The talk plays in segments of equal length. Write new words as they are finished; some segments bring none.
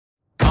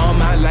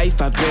my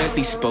life I've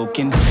barely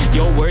spoken.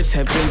 Your words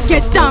have been so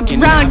get stomped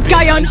round,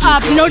 guy on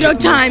up, no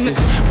time.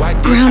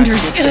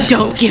 Grounders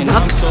don't give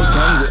up.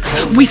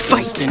 We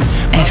fight.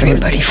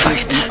 Everybody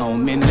fights.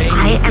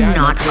 I am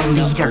not a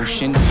leader.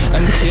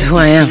 This is who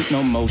I am.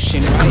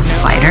 I'm a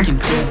fighter,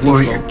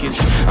 warrior.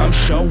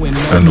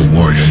 And a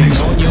warrior needs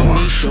a war.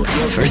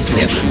 First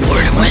we have a war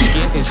to win.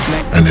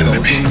 An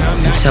enemy.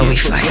 And so we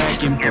fight.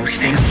 Then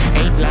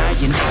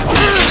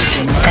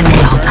we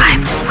all die.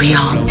 We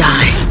all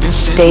die.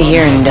 Stay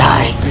here and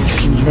die. You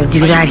can either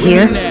do that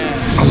here,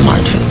 Or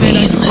march with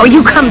me and live. or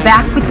you come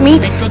back with me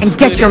and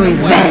get your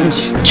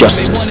revenge.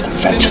 Justice and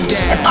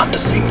vengeance are not the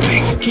same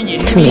thing.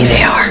 To me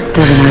they are.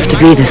 Doesn't have to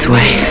be this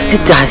way.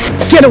 It does.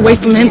 Get away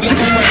from him.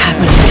 What's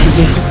happening to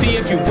you?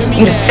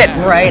 You'd fit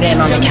right in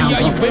on the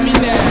council.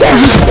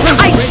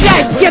 I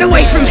said get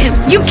away from him.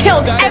 You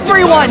killed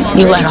everyone.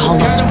 You let all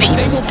those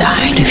people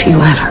die. If you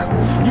ever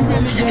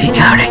speak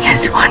out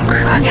against one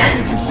crew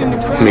again,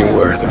 Tell me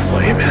where the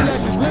flame is.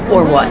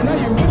 Or what?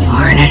 you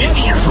are an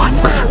enemy of one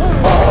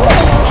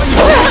crew.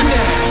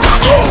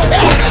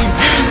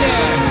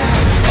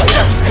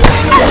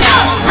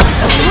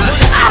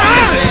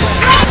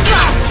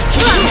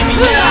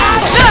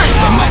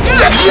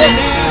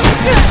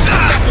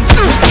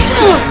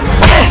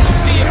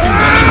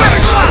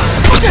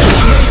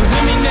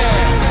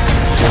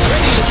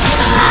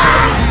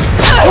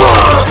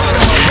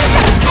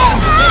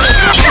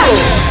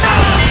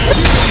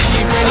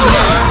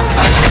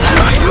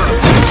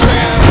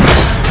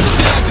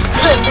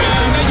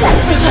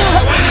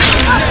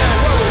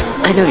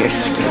 I know you're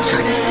still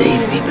trying to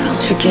save me,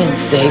 but you can't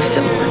save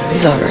someone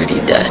who's already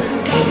dead.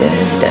 Data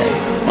is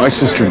dead. My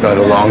sister died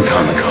a long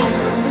time ago.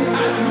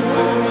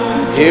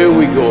 Here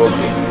we go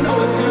again.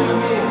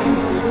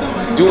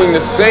 Doing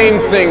the same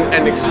thing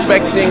and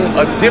expecting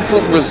a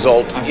different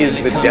result is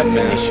the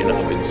definition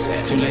of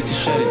insanity.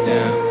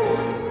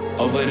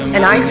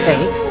 And I say,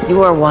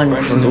 you are one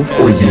crew,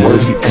 Or you are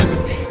the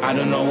enemy. I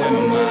don't know where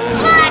my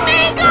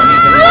mind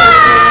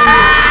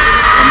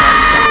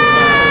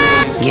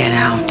is. get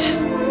out.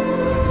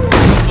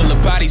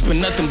 Bodies, but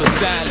nothing but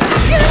silence.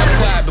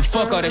 Quiet, but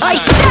fuck all that I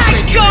said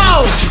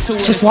go!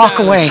 Just walk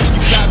away.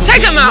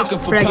 Take him out! I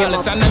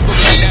never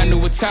went down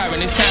to a tyrant,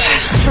 it's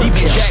honest.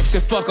 Even Jack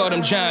said fuck all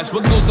them giants.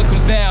 What goes up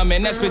comes down,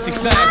 man, that's basic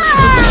science.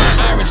 Look at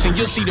my iris and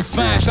you'll see the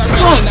fines. I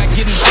really not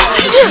getting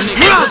involved with you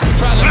niggas. What's the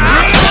problem?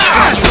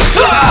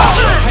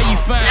 How you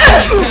find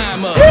your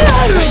time up?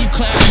 How you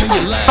climb when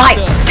you're lying? Fight!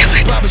 Do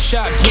it!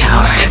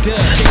 Coward.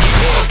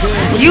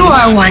 You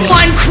are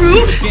one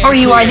crew, or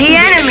you are the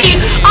enemy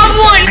of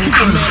one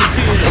crew.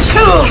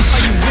 Two.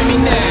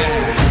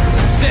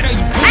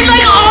 And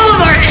like all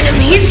of our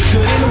enemies,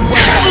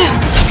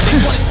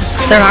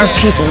 there are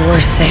people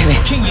worth saving.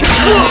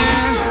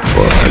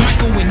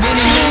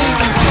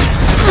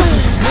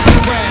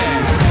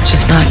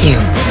 Just not you.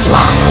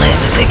 Long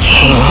live the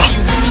king.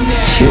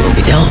 She will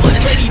be dealt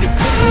with.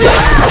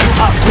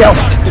 No,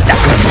 that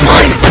was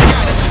mine.